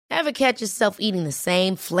Ever catch yourself eating the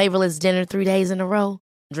same flavorless dinner 3 days in a row?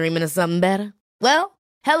 Dreaming of something better? Well,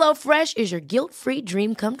 HelloFresh is your guilt-free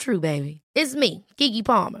dream come true, baby. It's me, Keke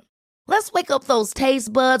Palmer. Let's wake up those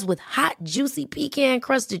taste buds with hot, juicy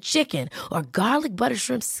pecan-crusted chicken or garlic butter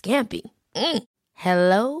shrimp scampi.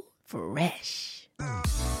 Hello Fresh.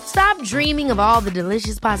 Stop dreaming of all the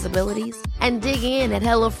delicious possibilities and dig in at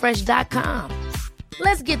HelloFresh.com.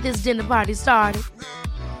 Let's get this dinner party started.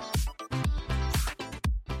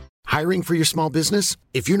 Hiring for your small business?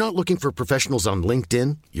 If you're not looking for professionals on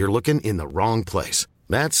LinkedIn, you're looking in the wrong place.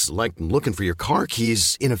 That's like looking for your car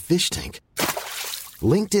keys in a fish tank.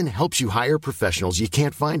 LinkedIn helps you hire professionals you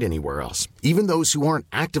can't find anywhere else, even those who aren't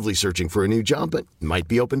actively searching for a new job but might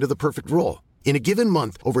be open to the perfect role. In a given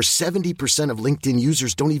month, over 70% of LinkedIn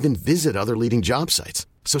users don't even visit other leading job sites.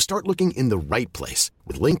 So start looking in the right place.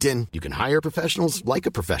 With LinkedIn, you can hire professionals like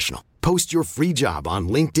a professional. Post your free job on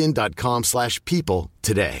linkedin.com/people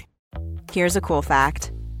today. Here's a cool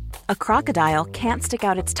fact. A crocodile can't stick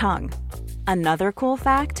out its tongue. Another cool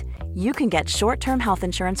fact, you can get short-term health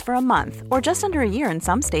insurance for a month or just under a year in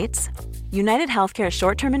some states. United Healthcare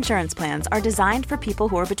short-term insurance plans are designed for people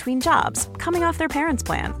who are between jobs, coming off their parents'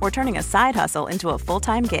 plan, or turning a side hustle into a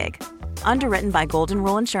full-time gig. Underwritten by Golden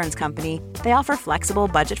Rule Insurance Company, they offer flexible,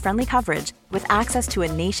 budget-friendly coverage with access to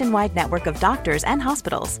a nationwide network of doctors and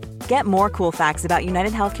hospitals. Get more cool facts about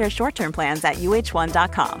United Healthcare short-term plans at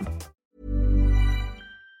uh1.com.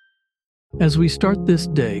 As we start this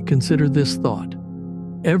day, consider this thought.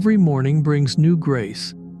 Every morning brings new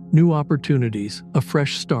grace, new opportunities, a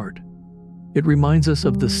fresh start. It reminds us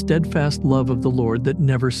of the steadfast love of the Lord that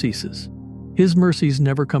never ceases. His mercies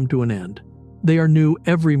never come to an end. They are new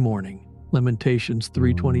every morning. Lamentations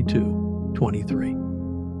 3:22-23.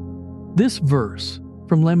 This verse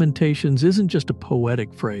from Lamentations isn't just a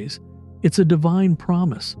poetic phrase. It's a divine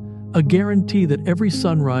promise, a guarantee that every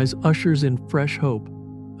sunrise ushers in fresh hope,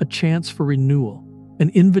 a chance for renewal, an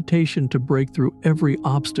invitation to break through every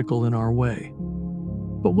obstacle in our way.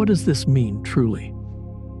 But what does this mean truly?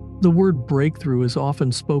 The word breakthrough is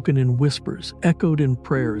often spoken in whispers, echoed in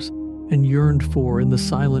prayers, and yearned for in the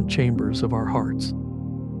silent chambers of our hearts.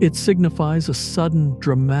 It signifies a sudden,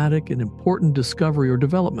 dramatic, and important discovery or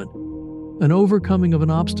development, an overcoming of an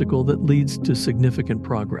obstacle that leads to significant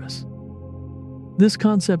progress. This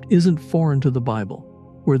concept isn't foreign to the Bible,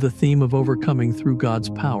 where the theme of overcoming through God's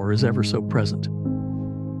power is ever so present.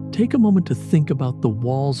 Take a moment to think about the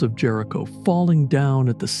walls of Jericho falling down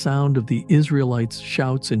at the sound of the Israelites'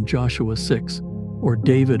 shouts in Joshua 6, or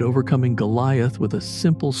David overcoming Goliath with a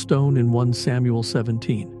simple stone in 1 Samuel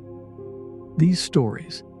 17. These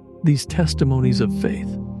stories, these testimonies of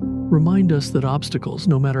faith, remind us that obstacles,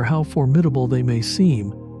 no matter how formidable they may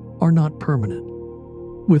seem, are not permanent.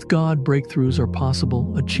 With God, breakthroughs are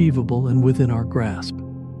possible, achievable, and within our grasp.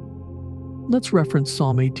 Let's reference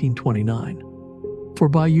Psalm 18:29. For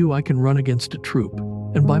by you I can run against a troop,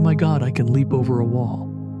 and by my God I can leap over a wall.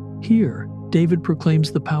 Here, David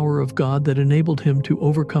proclaims the power of God that enabled him to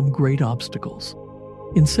overcome great obstacles.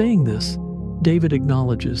 In saying this, David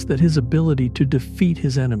acknowledges that his ability to defeat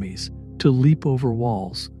his enemies, to leap over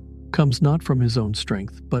walls, comes not from his own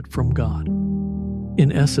strength, but from God.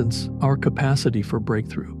 In essence, our capacity for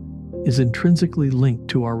breakthrough is intrinsically linked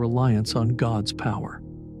to our reliance on God's power.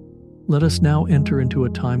 Let us now enter into a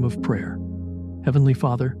time of prayer. Heavenly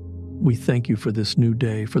Father, we thank you for this new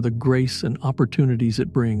day, for the grace and opportunities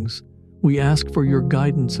it brings. We ask for your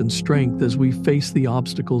guidance and strength as we face the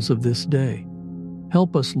obstacles of this day.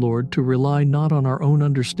 Help us, Lord, to rely not on our own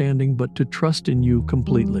understanding, but to trust in you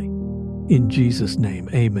completely. In Jesus' name,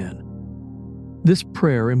 amen. This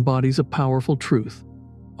prayer embodies a powerful truth.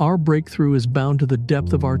 Our breakthrough is bound to the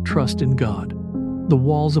depth of our trust in God. The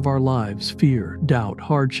walls of our lives, fear, doubt,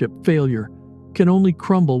 hardship, failure, can only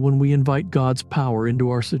crumble when we invite God's power into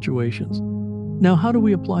our situations. Now, how do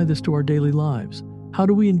we apply this to our daily lives? How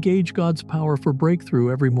do we engage God's power for breakthrough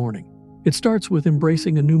every morning? It starts with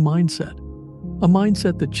embracing a new mindset. A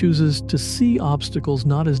mindset that chooses to see obstacles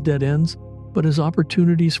not as dead ends, but as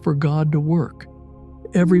opportunities for God to work.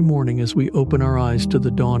 Every morning as we open our eyes to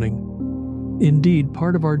the dawning. Indeed,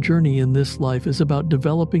 part of our journey in this life is about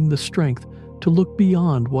developing the strength to look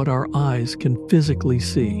beyond what our eyes can physically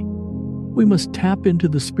see. We must tap into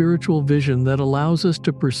the spiritual vision that allows us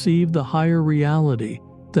to perceive the higher reality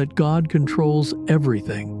that God controls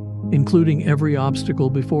everything, including every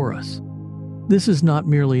obstacle before us. This is not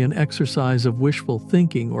merely an exercise of wishful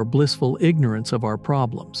thinking or blissful ignorance of our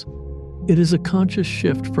problems. It is a conscious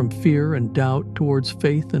shift from fear and doubt towards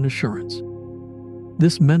faith and assurance.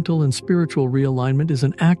 This mental and spiritual realignment is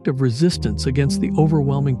an act of resistance against the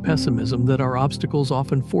overwhelming pessimism that our obstacles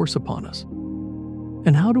often force upon us.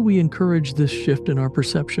 And how do we encourage this shift in our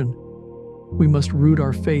perception? We must root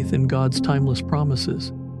our faith in God's timeless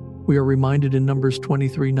promises. We are reminded in Numbers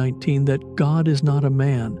 23:19 that God is not a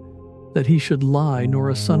man, that he should lie, nor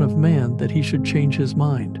a son of man, that he should change his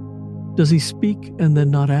mind. Does he speak and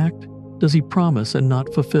then not act? Does he promise and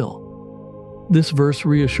not fulfill? This verse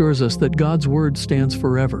reassures us that God's word stands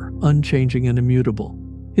forever, unchanging and immutable.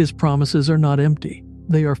 His promises are not empty.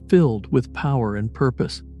 They are filled with power and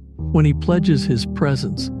purpose. When he pledges his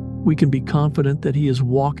presence, we can be confident that he is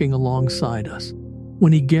walking alongside us.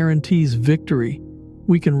 When he guarantees victory,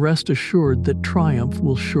 we can rest assured that triumph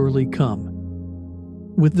will surely come.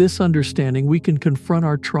 With this understanding, we can confront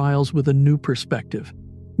our trials with a new perspective.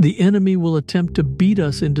 The enemy will attempt to beat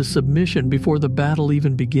us into submission before the battle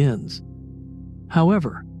even begins.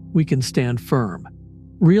 However, we can stand firm,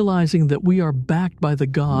 realizing that we are backed by the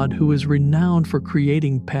God who is renowned for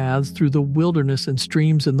creating paths through the wilderness and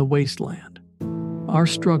streams in the wasteland. Our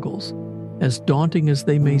struggles, as daunting as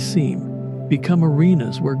they may seem, become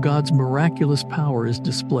arenas where God's miraculous power is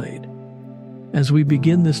displayed. As we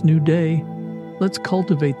begin this new day, let's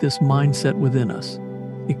cultivate this mindset within us,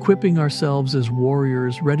 equipping ourselves as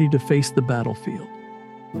warriors ready to face the battlefield.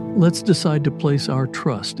 Let's decide to place our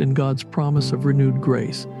trust in God's promise of renewed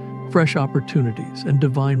grace, fresh opportunities, and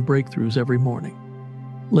divine breakthroughs every morning.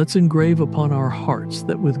 Let's engrave upon our hearts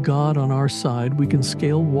that with God on our side, we can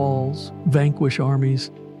scale walls, vanquish armies,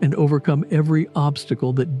 and overcome every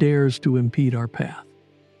obstacle that dares to impede our path.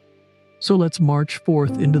 So let's march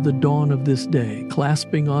forth into the dawn of this day,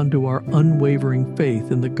 clasping onto our unwavering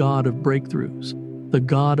faith in the God of breakthroughs, the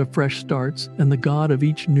God of fresh starts, and the God of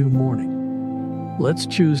each new morning. Let's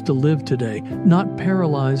choose to live today, not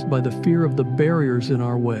paralyzed by the fear of the barriers in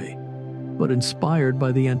our way, but inspired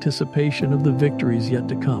by the anticipation of the victories yet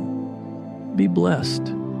to come. Be blessed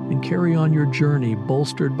and carry on your journey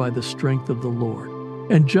bolstered by the strength of the Lord.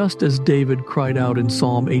 And just as David cried out in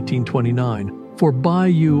Psalm 18:29, "For by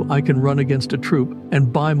you I can run against a troop,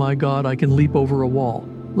 and by my God I can leap over a wall,"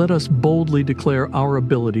 let us boldly declare our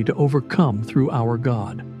ability to overcome through our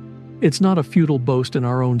God. It's not a futile boast in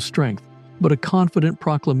our own strength, but a confident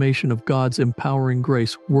proclamation of God's empowering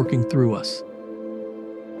grace working through us.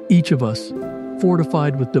 Each of us,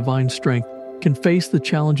 fortified with divine strength, can face the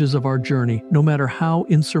challenges of our journey, no matter how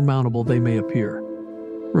insurmountable they may appear.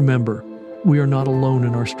 Remember, we are not alone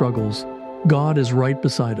in our struggles. God is right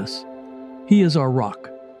beside us. He is our rock,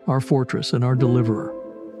 our fortress, and our deliverer.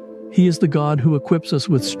 He is the God who equips us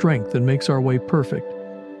with strength and makes our way perfect,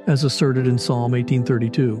 as asserted in Psalm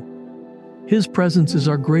 18:32. His presence is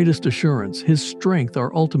our greatest assurance, His strength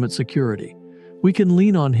our ultimate security. We can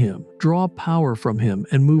lean on Him, draw power from Him,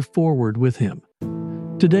 and move forward with Him.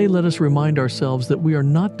 Today, let us remind ourselves that we are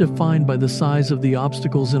not defined by the size of the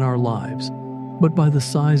obstacles in our lives, but by the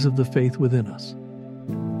size of the faith within us.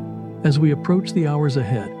 As we approach the hours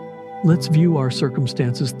ahead, let's view our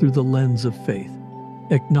circumstances through the lens of faith,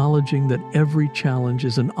 acknowledging that every challenge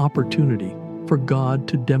is an opportunity for God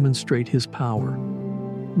to demonstrate His power.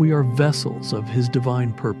 We are vessels of His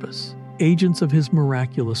divine purpose, agents of His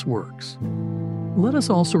miraculous works. Let us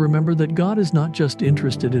also remember that God is not just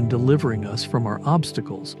interested in delivering us from our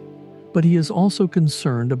obstacles, but He is also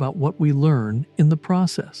concerned about what we learn in the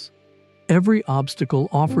process. Every obstacle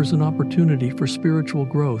offers an opportunity for spiritual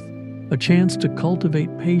growth, a chance to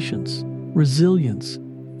cultivate patience, resilience,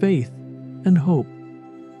 faith, and hope.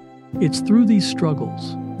 It's through these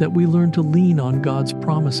struggles that we learn to lean on God's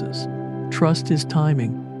promises, trust His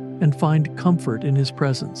timing, and find comfort in His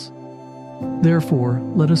presence. Therefore,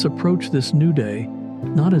 let us approach this new day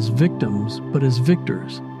not as victims, but as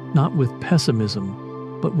victors, not with pessimism,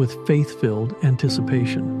 but with faith-filled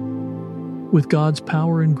anticipation. With God's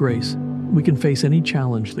power and grace, we can face any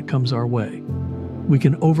challenge that comes our way. We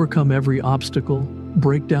can overcome every obstacle,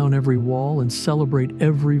 break down every wall, and celebrate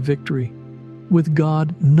every victory. With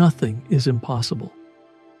God, nothing is impossible.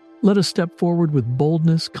 Let us step forward with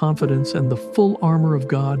boldness, confidence, and the full armor of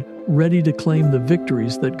God, ready to claim the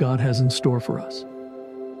victories that God has in store for us.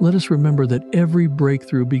 Let us remember that every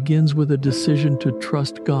breakthrough begins with a decision to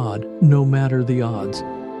trust God, no matter the odds.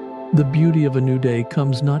 The beauty of a new day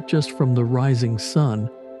comes not just from the rising sun,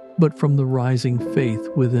 but from the rising faith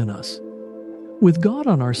within us. With God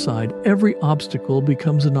on our side, every obstacle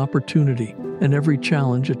becomes an opportunity, and every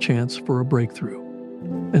challenge a chance for a breakthrough.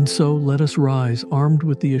 And so let us rise armed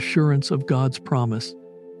with the assurance of God's promise,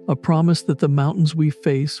 a promise that the mountains we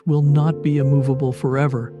face will not be immovable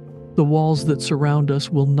forever. The walls that surround us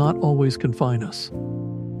will not always confine us.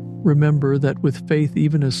 Remember that with faith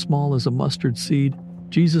even as small as a mustard seed,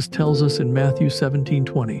 Jesus tells us in Matthew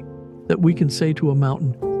 17:20 that we can say to a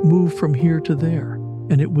mountain, "Move from here to there,"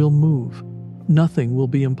 and it will move. nothing will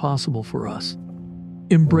be impossible for us.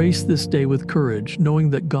 Embrace this day with courage, knowing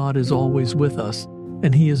that God is always with us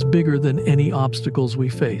and He is bigger than any obstacles we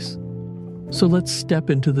face. So let's step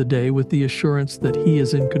into the day with the assurance that He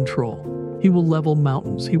is in control. He will level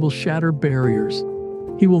mountains. He will shatter barriers.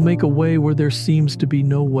 He will make a way where there seems to be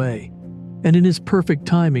no way. And in His perfect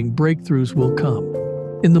timing, breakthroughs will come.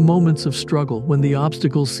 In the moments of struggle, when the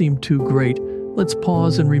obstacles seem too great, let's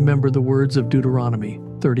pause and remember the words of Deuteronomy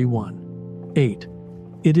 31:8.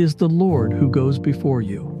 It is the Lord who goes before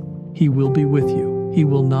you. He will be with you. He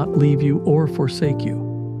will not leave you or forsake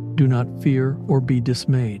you. Do not fear or be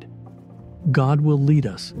dismayed. God will lead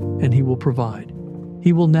us, and He will provide.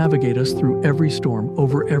 He will navigate us through every storm,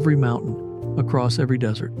 over every mountain, across every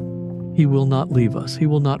desert. He will not leave us. He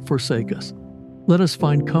will not forsake us. Let us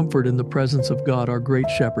find comfort in the presence of God, our great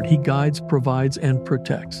shepherd. He guides, provides, and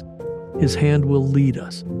protects. His hand will lead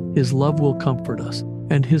us. His love will comfort us,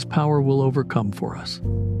 and His power will overcome for us.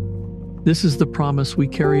 This is the promise we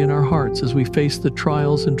carry in our hearts as we face the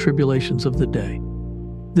trials and tribulations of the day.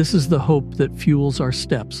 This is the hope that fuels our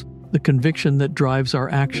steps, the conviction that drives our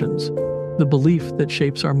actions, the belief that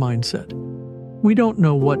shapes our mindset. We don't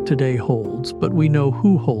know what today holds, but we know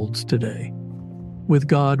who holds today. With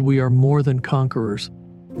God, we are more than conquerors.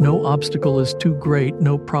 No obstacle is too great,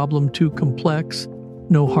 no problem too complex,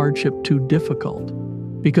 no hardship too difficult.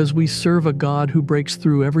 Because we serve a God who breaks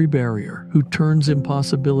through every barrier, who turns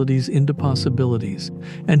impossibilities into possibilities,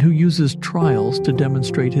 and who uses trials to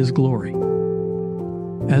demonstrate His glory.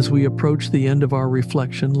 As we approach the end of our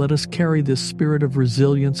reflection, let us carry this spirit of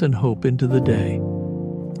resilience and hope into the day.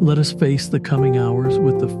 Let us face the coming hours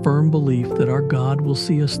with the firm belief that our God will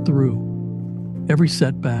see us through. Every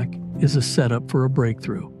setback is a setup for a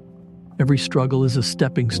breakthrough. Every struggle is a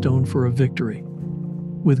stepping stone for a victory.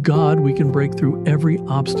 With God, we can break through every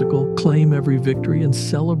obstacle, claim every victory, and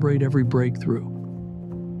celebrate every breakthrough.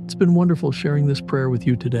 It's been wonderful sharing this prayer with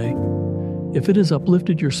you today. If it has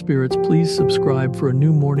uplifted your spirits, please subscribe for a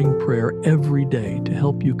new morning prayer every day to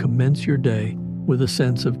help you commence your day with a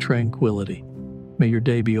sense of tranquility. May your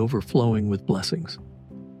day be overflowing with blessings.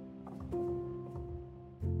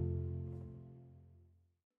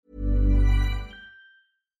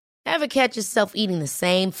 Ever catch yourself eating the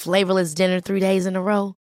same flavorless dinner 3 days in a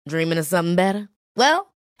row? Dreaming of something better?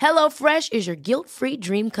 Well, HelloFresh is your guilt-free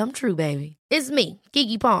dream come true, baby. It's me,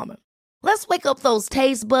 Keke Palmer. Let's wake up those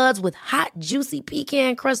taste buds with hot, juicy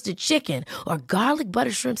pecan-crusted chicken or garlic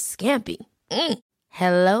butter shrimp scampi.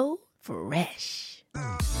 Hello Fresh.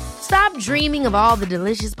 Stop dreaming of all the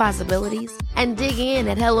delicious possibilities and dig in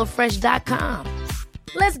at HelloFresh.com.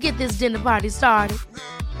 Let's get this dinner party started.